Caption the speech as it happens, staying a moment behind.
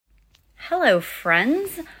Hello,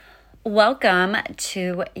 friends. Welcome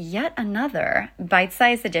to yet another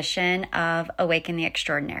bite-sized edition of Awaken the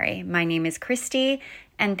Extraordinary. My name is Christy,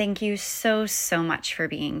 and thank you so much for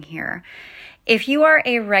being here. If you are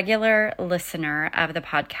a regular listener of the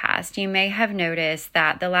podcast, you may have noticed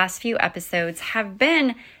that the last few episodes have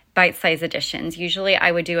been bite-sized editions. Usually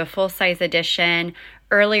I would do a full-size edition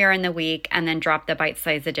earlier in the week and then drop the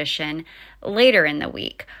bite-sized edition later in the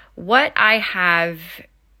week. What I have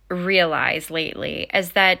realized lately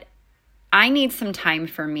is that I need some time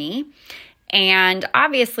for me. And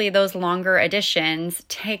obviously those longer editions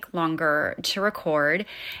take longer to record.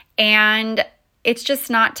 And it's just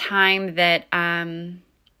not time that I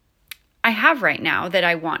have right now that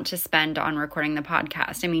I want to spend on recording the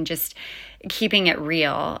podcast. I mean, just keeping it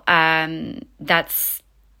real. That's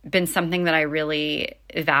been something that I really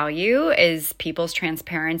value is people's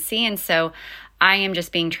transparency. And so I am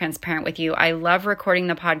just being transparent with you. I love recording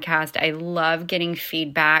the podcast. I love getting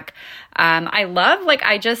feedback.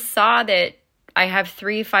 I just saw that I have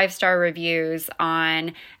 3 5-star reviews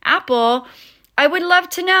on Apple. I would love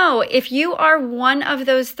to know if you are one of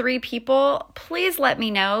those 3 people. Please let me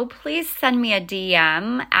know. Please send me a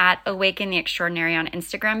DM at Awaken the Extraordinary on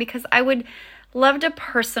Instagram because I would love to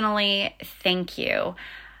personally thank you.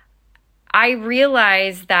 I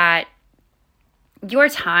realize that your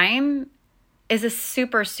time is a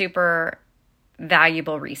super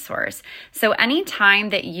valuable resource. So any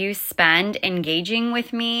time that you spend engaging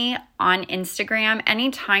with me on Instagram,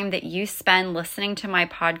 any time that you spend listening to my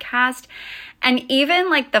podcast, and even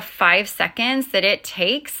like the 5 seconds that it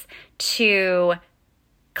takes to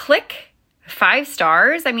click 5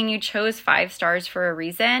 stars, I mean, you chose 5 stars for a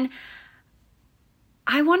reason.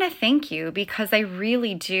 I want to thank you because I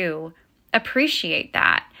really do appreciate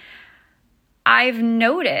that. I've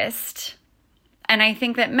noticed, and I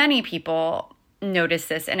think that many people notice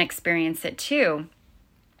this and experience it too.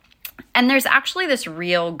 And there's actually this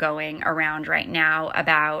reel going around right now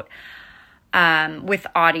about, with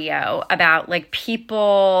audio, about like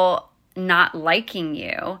people not liking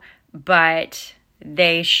you, but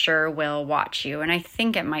they sure will watch you. And I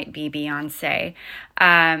think it might be Beyonce.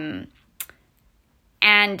 And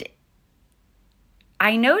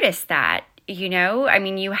I noticed that, I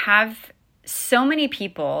mean, you have so many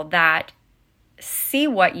people that see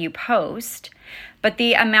what you post, but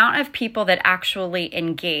the amount of people that actually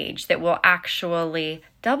engage, that will actually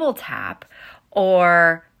double tap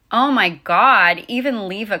or, oh my God, even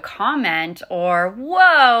leave a comment or,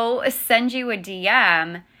 whoa, send you a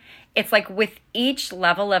DM. It's like with each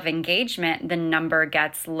level of engagement, the number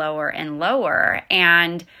gets lower and lower.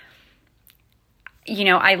 And,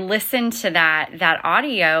 I listened to that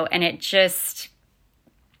audio and it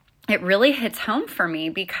really hits home for me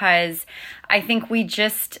because I think we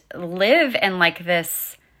just live in like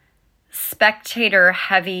this spectator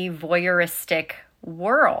heavy voyeuristic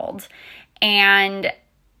world. And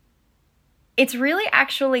it's really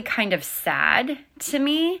actually kind of sad to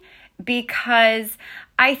me because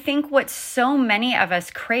I think what so many of us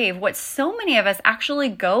crave, what so many of us actually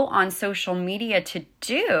go on social media to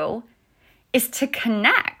do is to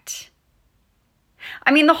connect.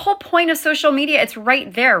 I mean, the whole point of social media, it's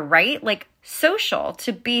right there, right? Like social,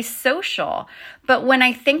 to be social. But when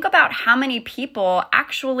I think about how many people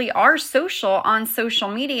actually are social on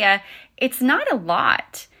social media, it's not a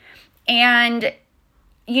lot. And,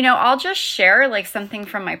 I'll just share like something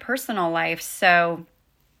from my personal life. So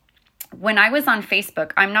when I was on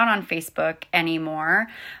Facebook, I'm not on Facebook anymore.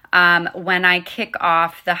 When I kick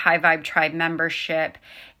off the High Vibe Tribe membership,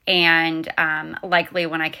 and likely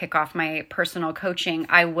when I kick off my personal coaching,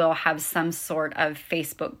 I will have some sort of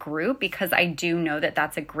Facebook group because I do know that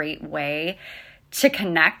that's a great way to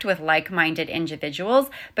connect with like-minded individuals.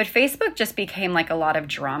 But Facebook just became like a lot of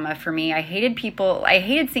drama for me. I hated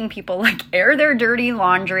seeing people like air their dirty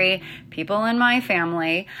laundry, people in my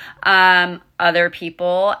family, other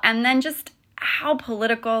people, and then just how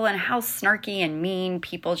political and how snarky and mean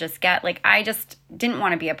people just get. Like, I just didn't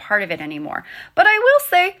want to be a part of it anymore. But I will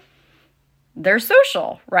say they're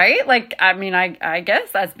social, right? Like, I mean, I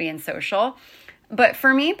guess that's being social. But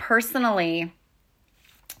for me personally,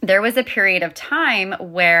 there was a period of time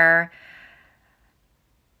where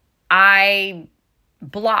I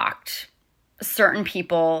blocked certain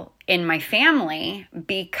people in my family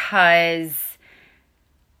because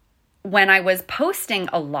when I was posting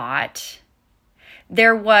a lot,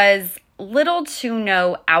 there was little to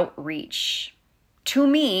no outreach to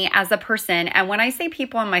me as a person. And when I say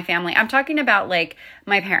people in my family, I'm talking about like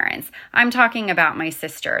my parents. I'm talking about my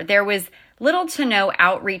sister. There was little to no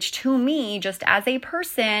outreach to me just as a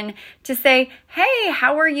person to say, hey,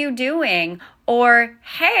 how are you doing? Or,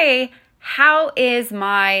 hey, how is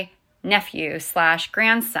my nephew /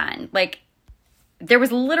 grandson? Like, there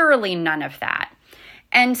was literally none of that.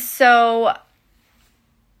 And so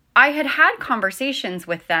I had conversations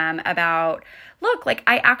with them about, look, like,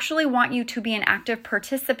 I actually want you to be an active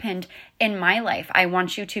participant in my life. I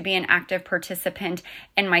want you to be an active participant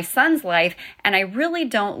in my son's life. And I really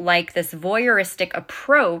don't like this voyeuristic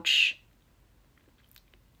approach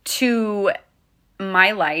to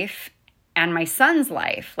my life and my son's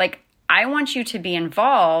life. Like, I want you to be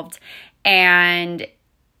involved. And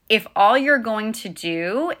if all you're going to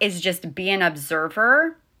do is just be an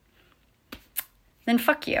observer, then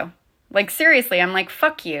fuck you. Like, seriously, I'm like,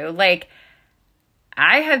 fuck you. Like,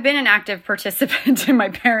 I have been an active participant in my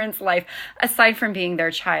parents' life aside from being their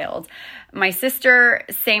child. My sister,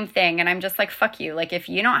 same thing. And I'm just like, fuck you. Like, if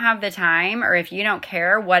you don't have the time or if you don't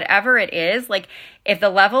care, whatever it is, like, if the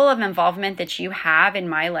level of involvement that you have in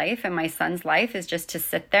my life and my son's life is just to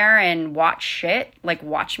sit there and watch shit, like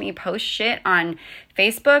watch me post shit on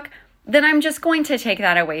Facebook, then I'm just going to take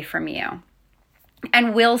that away from you.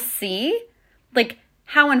 And we'll see, like,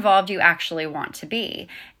 how involved you actually want to be.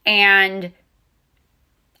 And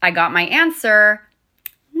I got my answer,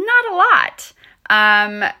 not a lot.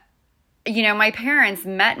 My parents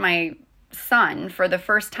met my son for the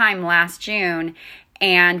first time last June.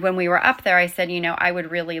 And when we were up there, I said, I would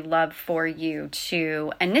really love for you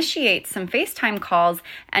to initiate some FaceTime calls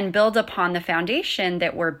and build upon the foundation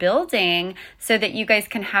that we're building so that you guys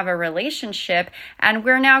can have a relationship. And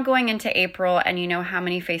we're now going into April, and you know how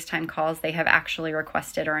many FaceTime calls they have actually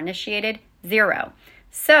requested or initiated? 0.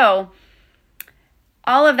 So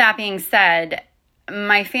all of that being said,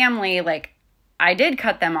 my family, like, I did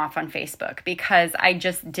cut them off on Facebook because I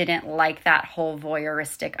just didn't like that whole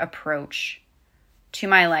voyeuristic approach to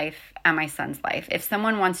my life and my son's life. If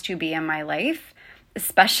someone wants to be in my life,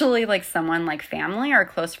 especially like someone like family or a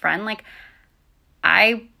close friend, like,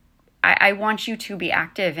 I want you to be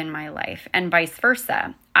active in my life, and vice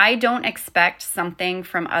versa. I don't expect something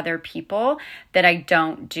from other people that I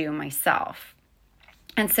don't do myself.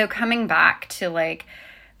 And so coming back to like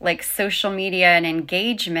social media and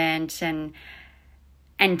engagement and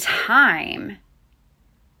time,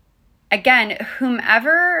 again,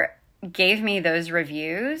 whomever gave me those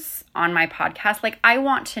reviews on my podcast, like, I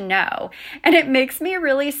want to know. And it makes me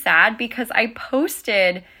really sad because I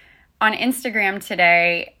posted on Instagram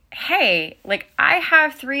today, hey, like, I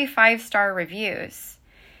have 3 5-star reviews.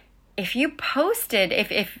 If you posted,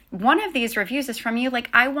 if one of these reviews is from you, like,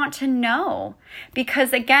 I want to know,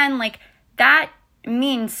 because again, like, that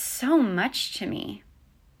means so much to me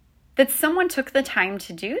that someone took the time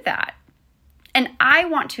to do that. And I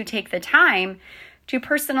want to take the time to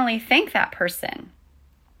personally thank that person.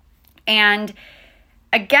 And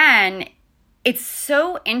again, it's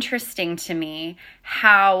so interesting to me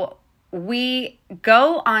how we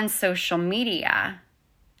go on social media,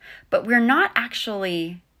 but we're not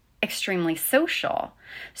actually extremely social.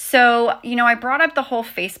 So, I brought up the whole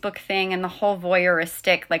Facebook thing and the whole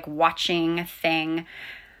voyeuristic, like, watching thing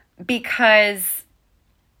because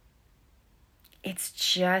it's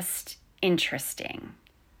just interesting.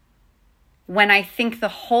 When I think the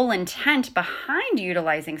whole intent behind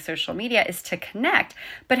utilizing social media is to connect,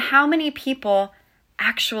 but how many people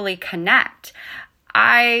actually connect?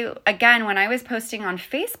 When I was posting on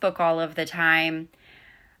Facebook all of the time,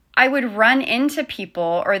 I would run into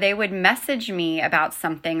people, or they would message me about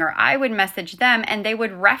something, or I would message them, and they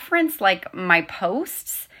would reference like my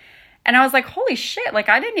posts. And I was like, holy shit, like,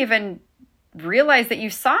 I didn't even realize that you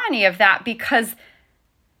saw any of that, because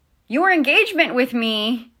your engagement with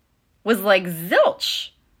me was like zilch.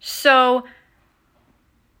 So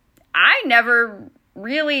I never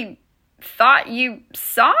really thought you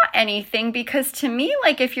saw anything, because to me,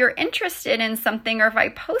 like, if you're interested in something, or if I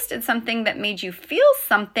posted something that made you feel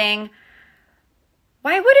something,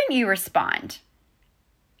 why wouldn't you respond?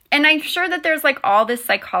 And I'm sure that there's like all this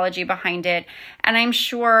psychology behind it. And I'm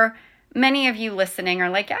sure many of you listening are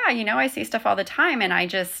like, yeah, I see stuff all the time and I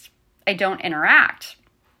don't interact.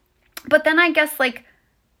 But then I guess, like,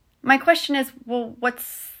 my question is, well,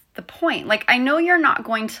 what's the point? Like, I know you're not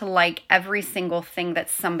going to like every single thing that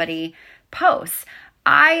somebody posts.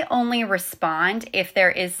 I only respond if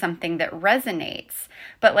there is something that resonates.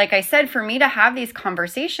 But like I said, for me to have these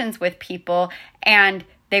conversations with people and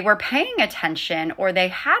they were paying attention, or they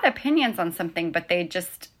had opinions on something, but they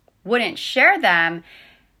just wouldn't share them,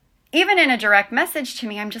 even in a direct message to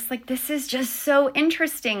me, I'm just like, this is just so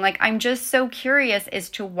interesting. Like, I'm just so curious as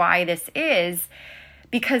to why this is.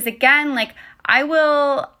 Because again, like, I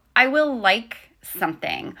will like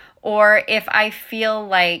something, or if I feel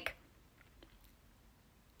like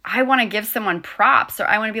I want to give someone props, or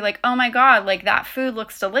I want to be like, oh my God, like that food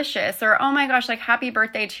looks delicious, or oh my gosh, like happy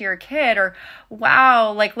birthday to your kid, or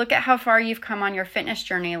wow, like look at how far you've come on your fitness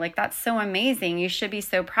journey. Like that's so amazing. You should be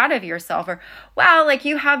so proud of yourself. Or wow, like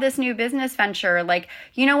you have this new business venture. Like,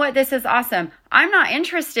 you know what? This is awesome. I'm not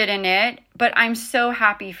interested in it, but I'm so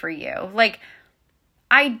happy for you. Like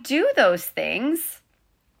I do those things.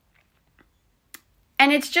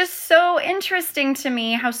 And it's just so interesting to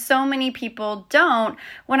me how so many people don't,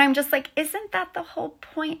 when I'm just like, isn't that the whole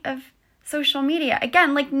point of social media?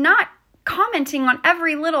 Again, like not commenting on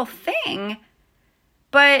every little thing,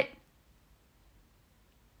 but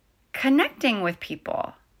connecting with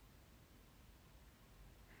people.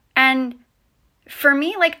 And for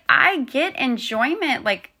me, like I get enjoyment,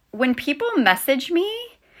 like when people message me,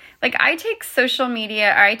 like I take social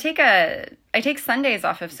media, or I take Sundays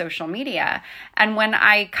off of social media. And when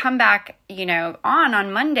I come back,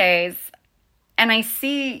 on Mondays and I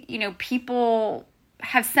see, people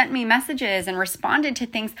have sent me messages and responded to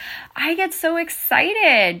things, I get so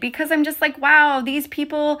excited because I'm just like, wow, these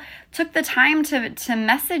people took the time to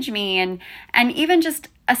message me, and even just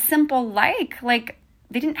a simple like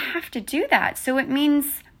they didn't have to do that. So it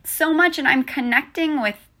means so much, and I'm connecting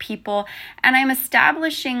with people and I'm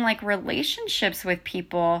establishing like relationships with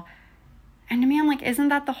people. And to me, I'm like, isn't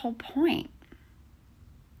that the whole point?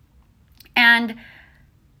 And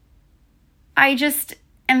I just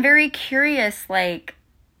am very curious, like,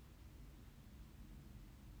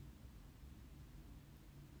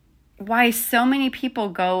 why so many people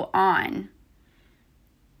go on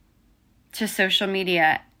to social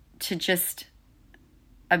media to just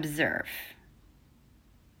observe.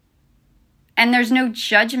 And there's no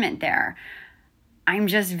judgment there. I'm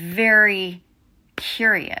just very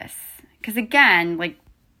curious. Because again, like,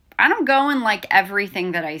 I don't go and like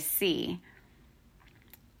everything that I see.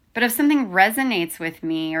 But if something resonates with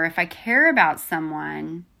me, or if I care about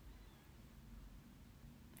someone,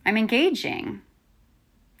 I'm engaging.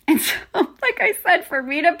 And so, like I said, for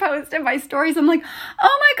me to post in my stories, I'm like,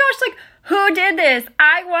 oh my gosh, like, who did this?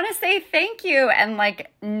 I want to say thank you. And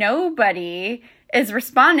like, nobody is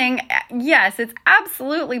responding. Yes, it's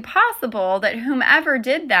absolutely possible that whomever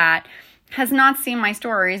did that has not seen my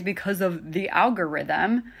stories because of the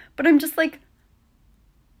algorithm. But I'm just like,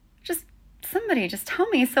 somebody just tell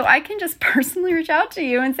me so I can just personally reach out to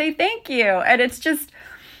you and say thank you. And it's just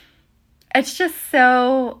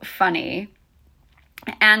so funny.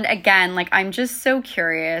 And again, like, I'm just so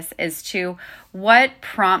curious as to what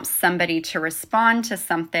prompts somebody to respond to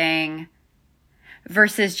something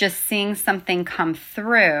versus just seeing something come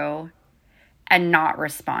through and not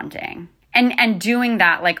responding, and doing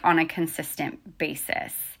that like on a consistent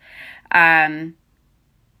basis.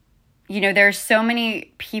 There's so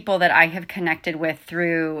many people that I have connected with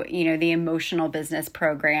through, the Emotional Business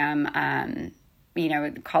Program,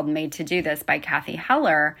 called Made to Do This by Kathy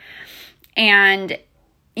Heller. And,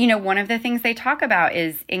 one of the things they talk about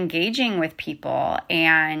is engaging with people.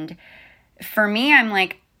 And for me, I'm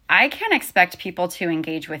like, I can't expect people to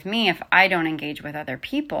engage with me if I don't engage with other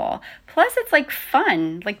people. Plus, it's like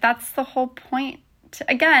fun. Like, that's the whole point,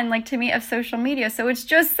 again, like to me, of social media. So it's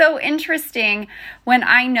just so interesting when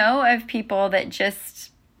I know of people that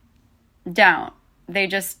just don't. They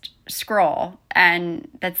just scroll and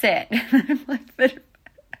that's it. I'm like,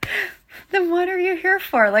 then what are you here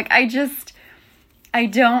for? Like, I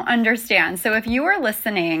don't understand. So if you are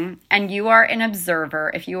listening and you are an observer,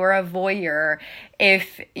 if you are a voyeur,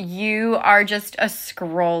 if you are just a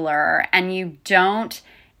scroller and you don't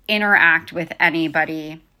interact with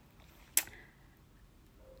anybody,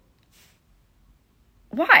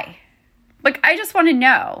 why? Like, I just want to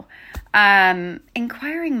know.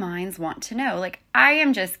 Inquiring minds want to know. Like, I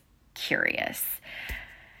am just curious.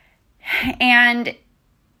 And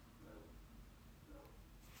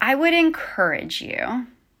I would encourage you,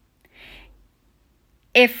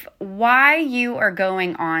 if why you are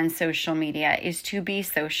going on social media is to be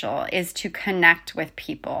social, is to connect with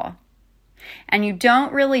people, and you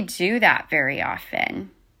don't really do that very often,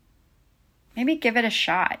 maybe give it a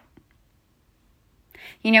shot.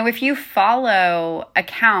 If you follow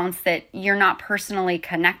accounts that you're not personally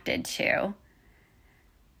connected to,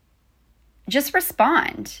 just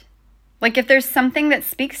respond. Like, if there's something that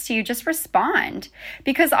speaks to you, just respond.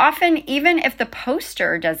 Because often, even if the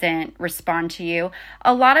poster doesn't respond to you,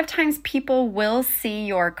 a lot of times people will see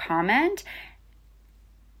your comment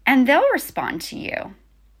and they'll respond to you.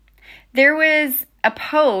 There was a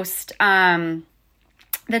post that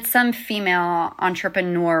some female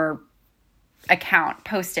entrepreneur account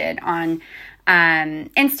posted on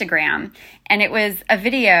Instagram, and it was a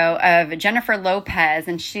video of Jennifer Lopez,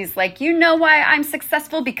 and she's like, you know why I'm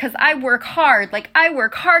successful? Because I work hard. Like, I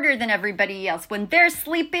work harder than everybody else. When they're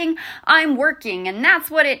sleeping, I'm working, and that's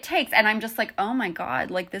what it takes. And I'm just like, oh my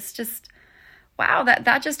God, like this just, wow,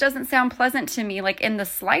 that just doesn't sound pleasant to me, like in the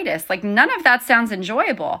slightest. Like, none of that sounds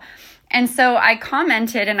enjoyable. And so I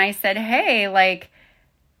commented and I said, hey, like,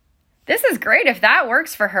 this is great if that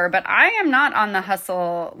works for her, but I am not on the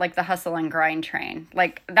hustle and grind train.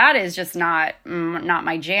 Like, that is just not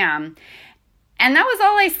my jam. And that was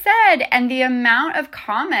all I said. And the amount of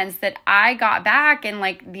comments that I got back and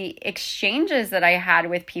like the exchanges that I had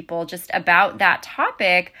with people just about that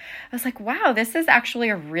topic, I was like, wow, this is actually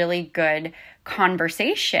a really good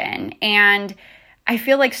conversation. And I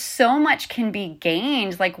feel like so much can be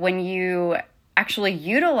gained, like when you actually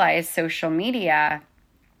utilize social media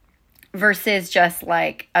versus just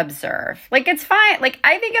like observe. Like, it's fine. Like,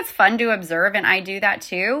 I think it's fun to observe, and I do that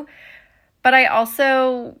too. But I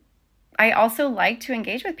also like to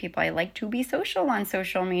engage with people. I like to be social on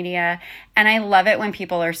social media, and I love it when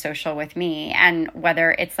people are social with me. And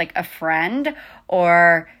whether it's like a friend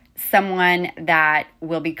or someone that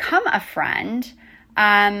will become a friend,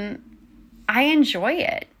 I enjoy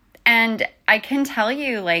it. And I can tell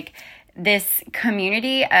you, like, this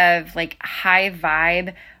community of like high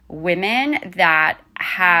vibe women that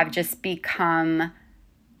have just become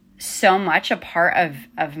so much a part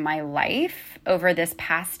of my life over this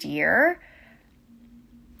past year,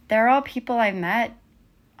 they're all people I've met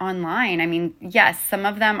online. I mean, yes, some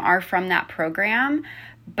of them are from that program,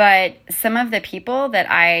 but some of the people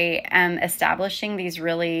that I am establishing these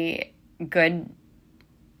really good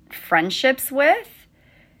friendships with,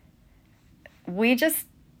 we just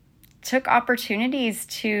took opportunities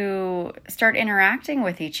to start interacting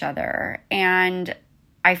with each other. And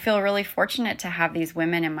I feel really fortunate to have these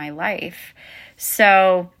women in my life.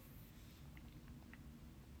 So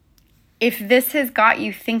if this has got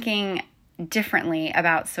you thinking differently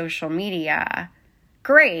about social media,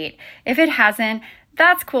 great. If it hasn't,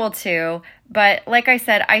 that's cool too. But like I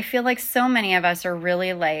said, I feel like so many of us are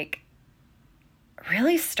really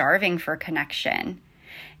starving for connection.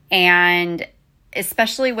 And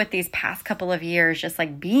especially with these past couple of years, just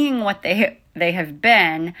like being what they have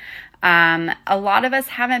been, a lot of us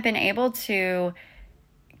haven't been able to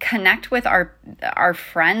connect with our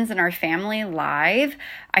friends and our family live.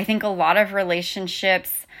 I think a lot of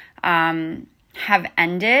relationships have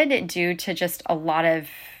ended due to just a lot of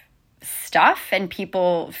stuff and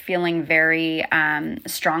people feeling very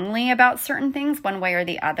strongly about certain things one way or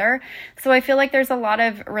the other. So I feel like there's a lot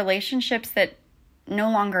of relationships that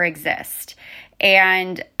no longer exist.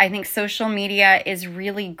 And I think social media is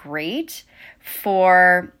really great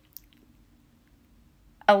for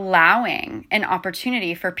allowing an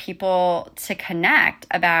opportunity for people to connect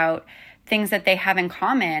about things that they have in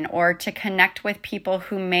common, or to connect with people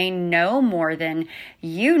who may know more than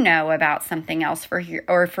you know about something else,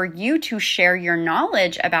 or for you to share your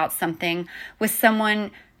knowledge about something with someone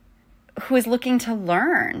who is looking to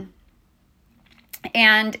learn.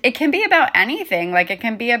 And it can be about anything. Like, it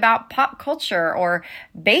can be about pop culture or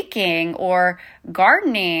baking or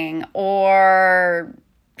gardening or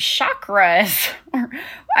chakras.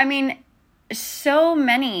 I mean, so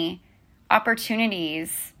many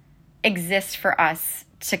opportunities exist for us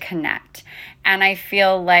to connect. And I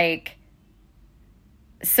feel like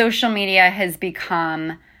social media has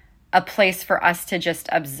become a place for us to just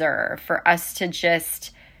observe, for us to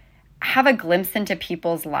just have a glimpse into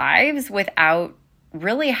people's lives without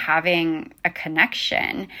really having a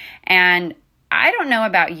connection. And I don't know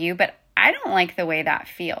about you, but I don't like the way that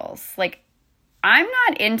feels. Like, I'm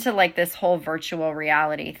not into like this whole virtual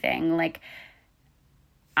reality thing. Like,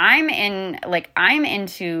 I'm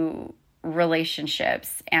into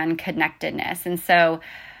relationships and connectedness. And so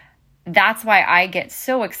that's why I get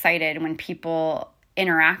so excited when people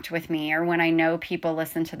interact with me, or when I know people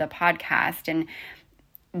listen to the podcast and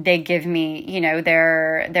they give me, you know,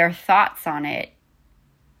 their thoughts on it.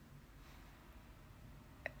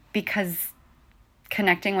 Because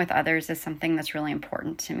connecting with others is something that's really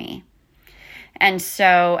important to me. And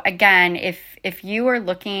so again, if you are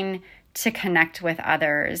looking to connect with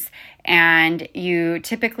others and you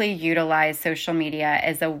typically utilize social media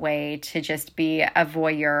as a way to just be a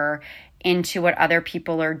voyeur into what other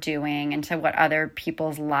people are doing, into what other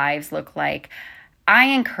people's lives look like, I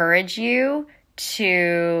encourage you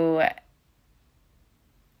to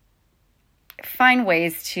find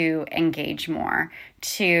ways to engage more,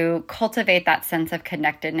 to cultivate that sense of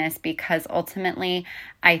connectedness, because ultimately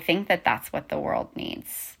I think that that's what the world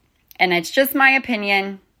needs. And it's just my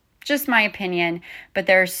opinion. Just my opinion, but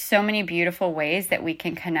there are so many beautiful ways that we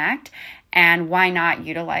can connect, and why not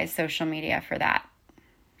utilize social media for that?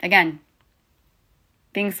 Again,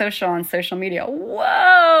 being social on social media.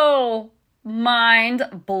 Whoa!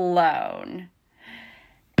 Mind blown.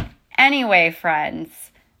 Anyway,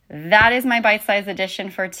 friends, that is my bite-sized edition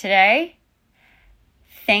for today.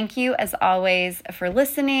 Thank you, as always, for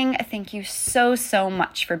listening. Thank you so, so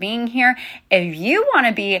much for being here. If you want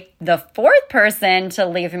to be the fourth person to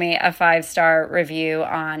leave me a 5-star review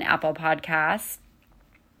on Apple Podcasts,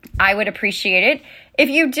 I would appreciate it. If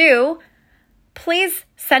you do, please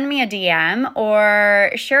send me a DM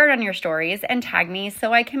or share it on your stories and tag me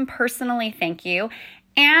so I can personally thank you.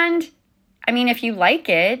 And, if you like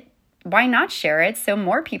it, why not share it so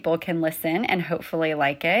more people can listen and hopefully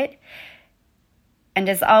like it? And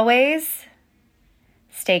as always,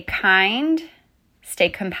 stay kind, stay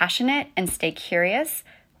compassionate, and stay curious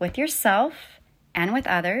with yourself and with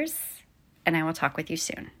others. And I will talk with you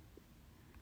soon.